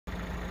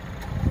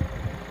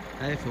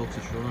Hi folks,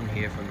 it's Ronan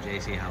here from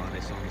JC Holiday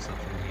Sun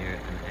Citroen here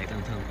in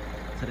Eglinton.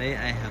 Today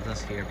I have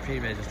this here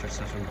pre-registered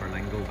Citroen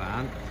Berlingo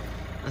van.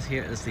 This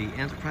here is the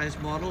Enterprise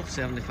model,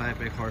 75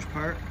 brake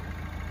horsepower,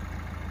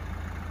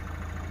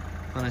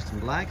 finished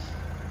in black.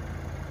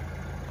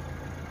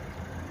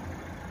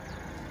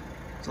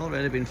 It's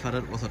already been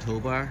fitted with a tow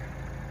bar,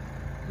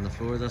 and the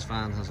floor of this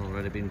van has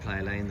already been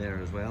ply lined there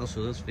as well,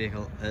 so this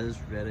vehicle is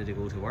ready to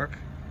go to work.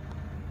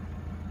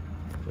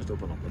 Just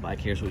open up the back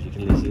here so you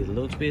can see the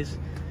load space.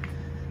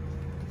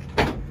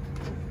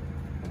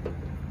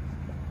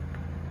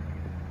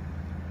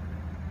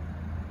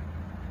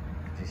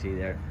 You see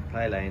there,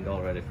 ply lined,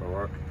 all ready for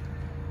work.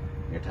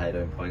 Your tie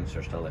down points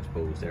are still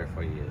exposed there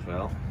for you as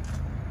well,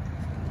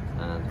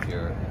 and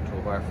your tow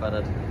bar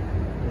fitted,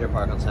 and your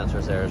parking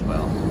sensors there as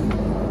well.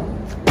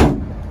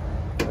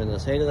 On the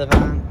side of the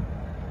van,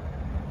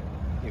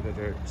 you've got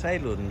your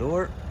side loading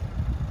door,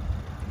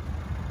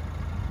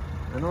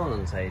 and on the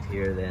inside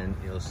here then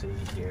you'll see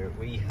here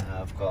we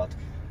have got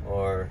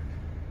our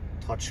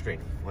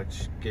touchscreen,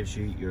 which gives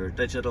you your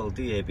digital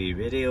DAB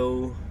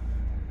radio.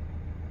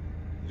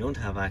 You don't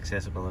have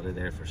accessibility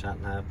there for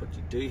sat-nav, but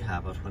you do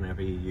have it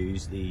whenever you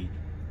use the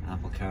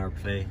Apple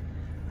CarPlay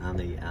and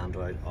the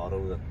Android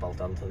Auto that's built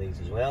into these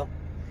as well.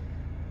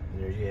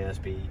 And your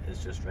USB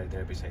is just right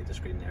there beside the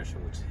screen there, so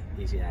it's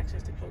easy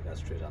access to plug that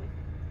straight in.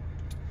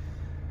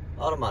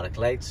 Automatic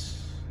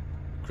lights,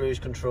 cruise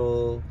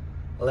control,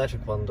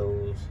 electric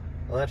windows,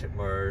 electric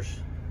mirrors.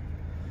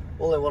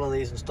 Only one of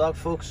these in stock,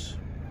 folks.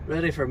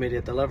 Ready for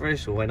immediate delivery,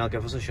 so why not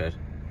give us a shout?